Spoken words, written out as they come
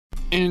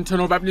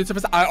Internal Revenue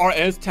Service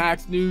IRS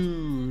tax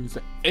news.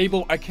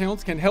 Able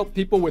accounts can help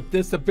people with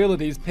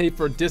disabilities pay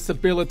for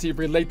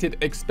disability-related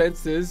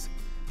expenses.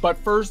 But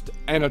first,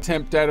 an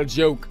attempt at a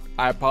joke.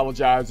 I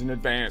apologize in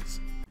advance.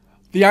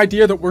 The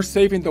idea that we're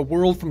saving the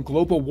world from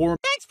global warming.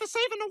 Thanks for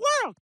saving the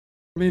world!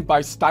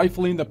 By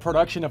stifling the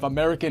production of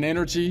American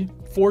energy,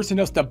 forcing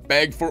us to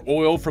beg for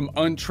oil from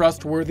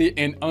untrustworthy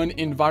and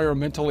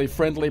unenvironmentally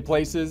friendly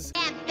places.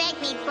 Yeah,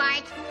 beg me,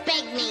 Bart.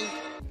 Beg me.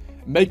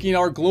 Making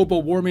our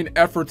global warming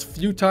efforts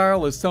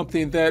futile is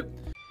something that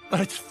But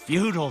it's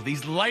futile.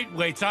 These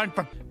lightweights aren't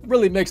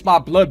really makes my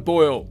blood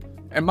boil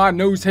and my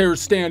nose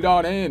hairs stand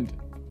on end.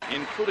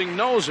 Including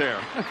nose hair.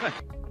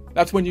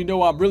 That's when you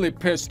know I'm really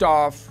pissed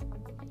off.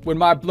 When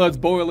my blood's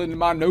boiling and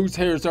my nose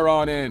hairs are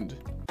on end.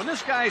 When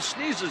this guy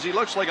sneezes, he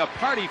looks like a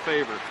party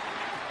favor.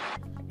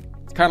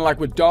 It's kind of like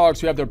with dogs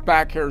who have their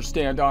back hairs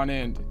stand on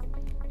end.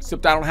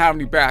 Except I don't have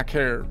any back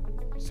hair,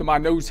 so my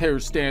nose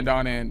hairs stand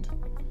on end.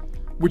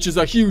 Which is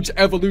a huge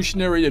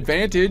evolutionary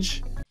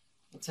advantage.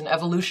 It's an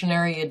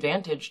evolutionary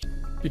advantage.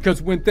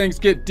 Because when things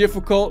get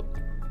difficult,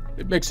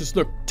 it makes us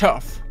look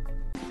tough.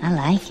 I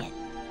like it.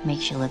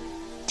 Makes you look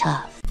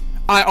tough.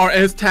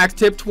 IRS Tax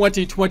Tip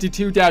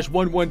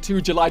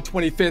 2022-112, July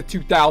 25th,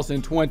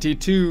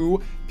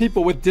 2022.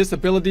 People with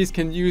disabilities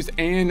can use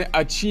an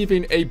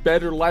Achieving a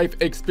Better Life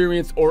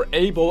Experience or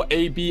ABLE,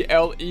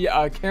 A-B-L-E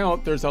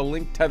account. There's a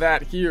link to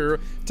that here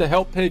to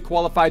help pay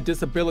qualified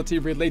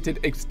disability-related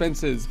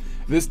expenses.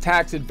 This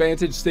tax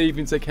advantage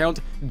savings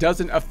account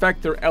doesn't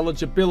affect their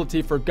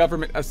eligibility for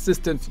government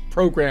assistance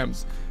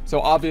programs.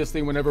 So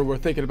obviously, whenever we're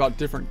thinking about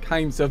different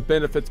kinds of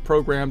benefits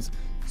programs,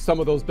 some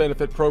of those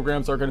benefit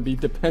programs are going to be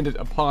dependent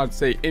upon,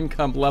 say,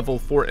 income level,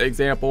 for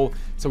example.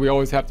 So we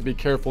always have to be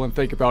careful and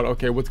think about,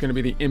 okay, what's going to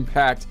be the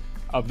impact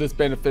of this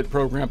benefit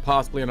program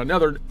possibly on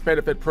another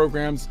benefit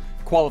program's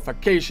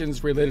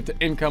qualifications related to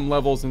income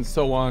levels and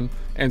so on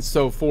and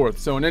so forth.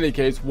 So in any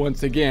case,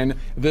 once again,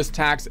 this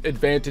tax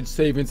advantage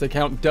savings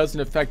account doesn't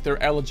affect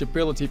their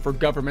eligibility for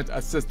government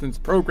assistance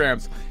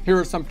programs. Here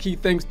are some key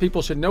things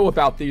people should know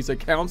about these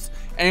accounts.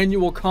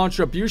 Annual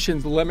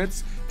contributions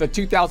limits. The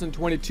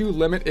 2022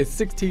 limit is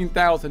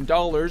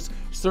 $16,000.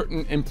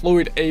 Certain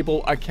employed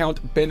ABLE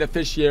account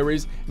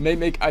beneficiaries may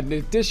make an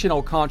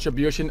additional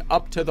contribution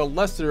up to the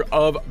lesser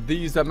of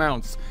these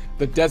amounts.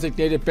 The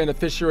designated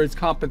beneficiary's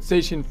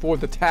compensation for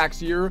the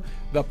tax year,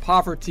 the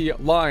poverty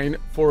line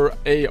for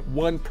a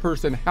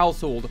one-person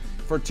household.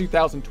 For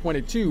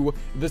 2022,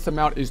 this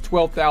amount is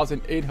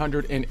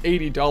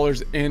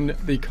 $12,880 in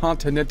the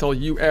continental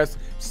U.S.,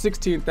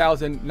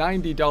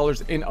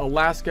 $16,090 in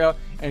Alaska,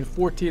 and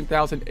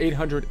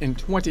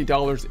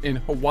 $14,820 in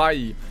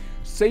Hawaii.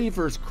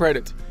 Savers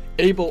credit.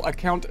 ABLE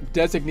account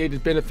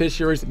designated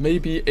beneficiaries may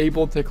be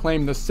able to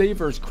claim the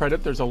Savers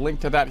credit. There's a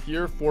link to that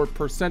here for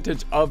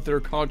percentage of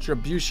their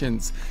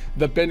contributions.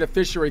 The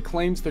beneficiary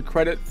claims the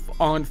credit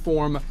on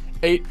Form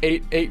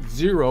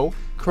 8880,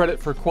 credit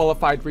for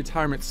qualified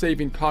retirement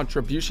saving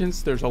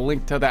contributions. There's a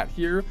link to that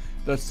here.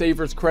 The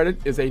Savers credit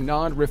is a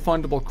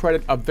non-refundable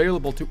credit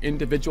available to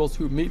individuals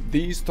who meet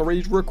these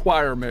three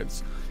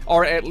requirements: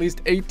 are at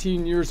least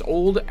 18 years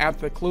old at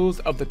the close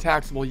of the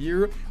taxable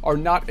year, are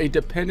not a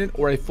dependent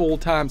or a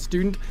full-time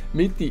student,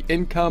 meet the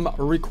income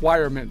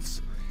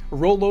requirements.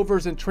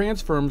 Rollovers and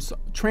transfers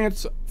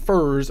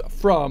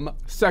from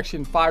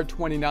Section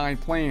 529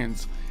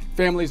 plans.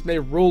 Families may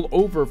roll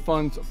over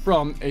funds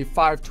from a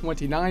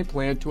 529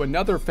 plan to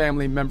another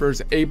family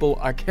member's ABLE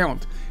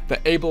account. The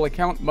ABLE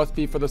account must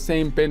be for the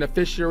same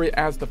beneficiary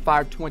as the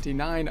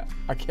 529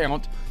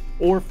 account,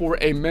 or for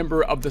a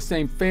member of the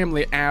same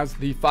family as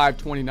the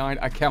 529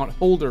 account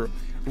holder.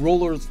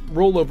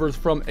 Rollovers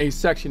from a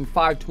Section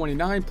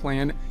 529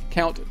 plan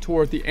count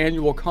toward the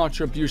annual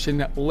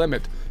contribution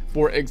limit.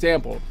 For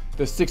example,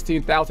 the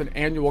 $16,000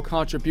 annual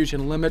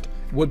contribution limit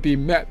would be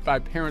met by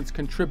parents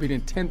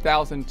contributing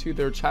 $10,000 to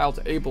their child's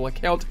ABLE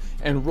account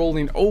and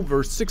rolling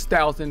over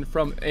 $6,000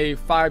 from a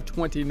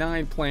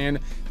 529 plan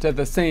to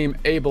the same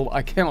ABLE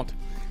account.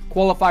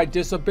 Qualified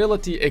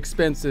disability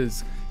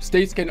expenses.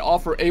 States can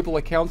offer ABLE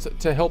accounts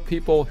to help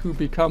people who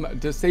become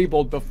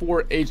disabled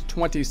before age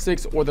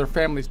 26 or their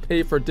families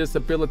pay for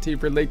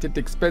disability-related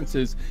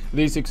expenses.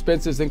 These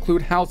expenses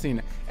include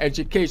housing,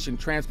 education,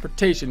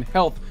 transportation,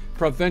 health,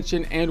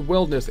 prevention and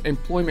wellness,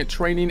 employment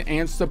training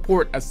and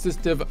support,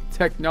 assistive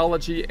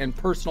technology, and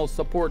personal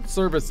support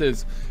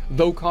services.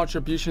 Though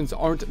contributions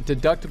aren't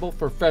deductible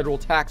for federal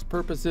tax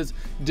purposes,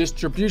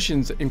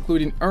 distributions,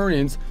 including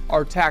earnings,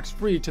 are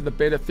tax-free to the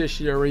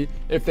beneficiary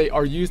if they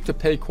are used to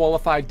pay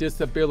qualified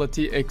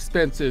disability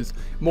expenses.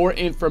 More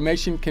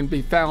information can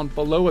be found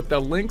below at the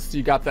links.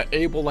 You got the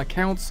ABLE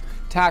accounts,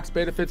 tax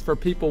benefits for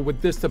people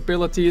with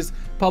disabilities,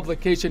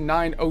 publication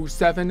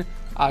 907,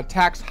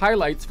 tax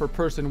highlights for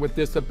person with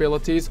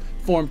disabilities,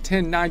 Form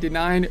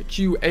 1099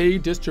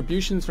 QA,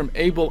 distributions from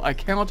ABLE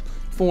account,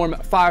 Form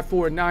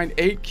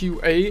 5498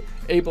 QA,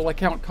 ABLE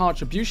account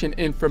contribution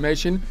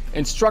information,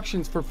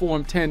 instructions for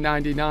Form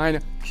 1099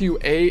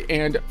 QA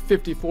and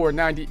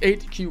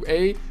 5498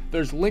 QA.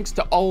 There's links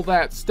to all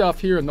that stuff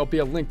here, and there'll be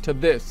a link to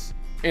this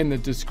in the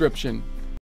description.